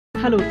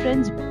Hello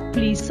friends,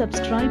 please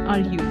subscribe our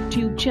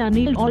YouTube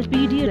channel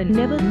Allpedia and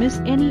never miss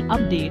any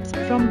updates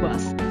from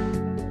us.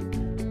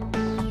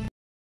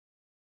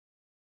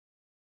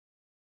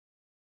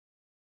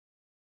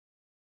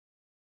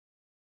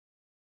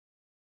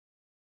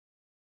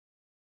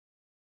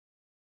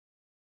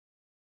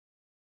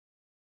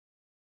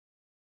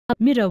 A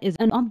mirror is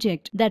an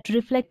object that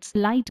reflects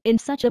light in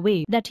such a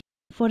way that,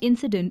 for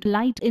incident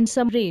light in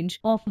some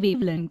range of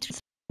wavelengths,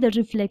 the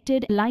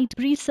reflected light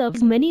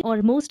preserves many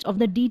or most of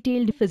the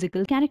detailed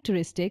physical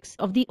characteristics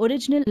of the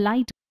original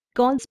light,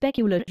 called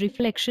specular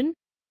reflection.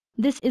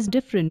 This is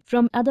different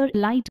from other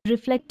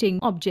light-reflecting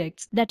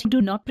objects that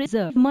do not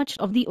preserve much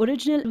of the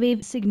original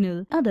wave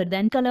signal other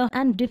than color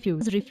and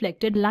diffuse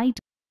reflected light,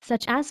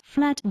 such as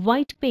flat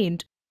white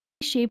paint.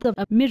 The shape of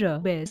a mirror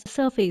bears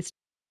surface.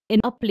 In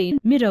a plane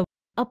mirror,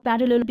 a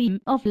parallel beam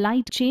of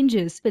light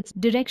changes its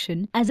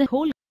direction as a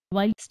whole,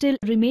 while still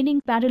remaining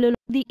parallel.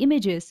 The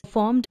images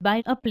formed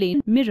by a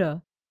plane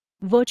mirror,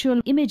 virtual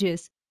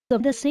images,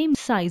 of the same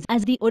size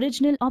as the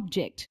original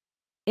object.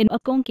 In a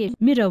concave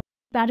mirror,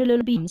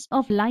 parallel beams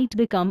of light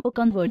become a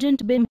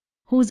convergent beam,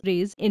 whose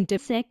rays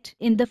intersect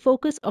in the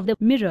focus of the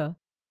mirror,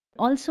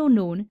 also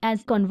known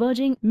as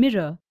converging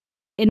mirror.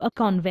 In a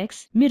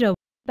convex mirror,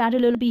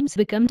 parallel beams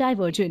become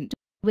divergent,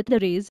 with the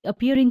rays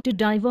appearing to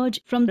diverge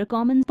from the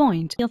common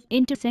point of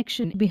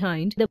intersection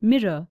behind the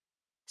mirror.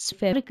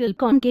 Spherical,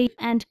 concave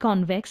and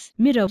convex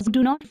mirrors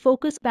do not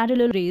focus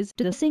parallel rays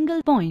to a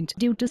single point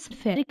due to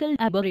spherical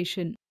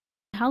aberration.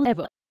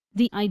 However,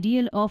 the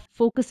ideal of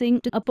focusing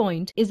to a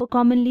point is a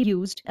commonly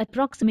used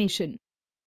approximation.